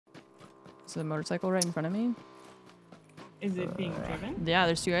It's a motorcycle right in front of me. Is it being driven? Yeah,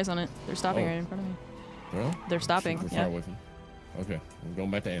 there's 2 guys on it. They're stopping right in front of me. Really? They're stopping. We're yeah. far away from. Okay, I'm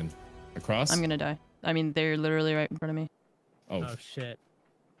going back to end. Across? I'm gonna die. I mean, they're literally right in front of me. Oh, Oh shit.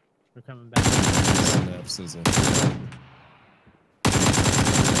 We're coming back. snap sizzle.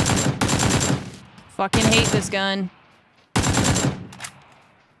 Fucking hate this gun.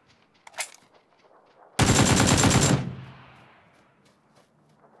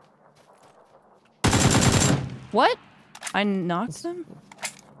 What? I knocked them?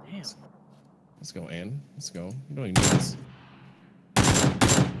 Damn. Let's go, Ann. Let's go. You don't even need this.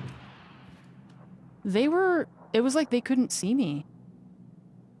 They were... It was like they couldn't see me.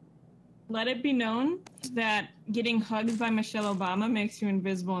 Let it be known that getting hugged by Michelle Obama makes you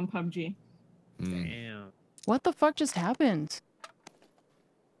invisible in PUBG. Damn. What the fuck just happened?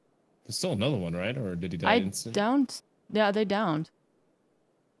 There's still another one, right? Or did he die instantly? Downed. Yeah, they downed.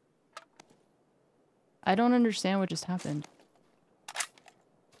 I don't understand what just happened.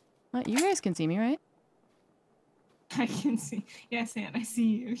 You guys can see me, right? I can see. Yes, Ann, I see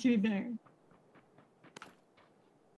you. You're there.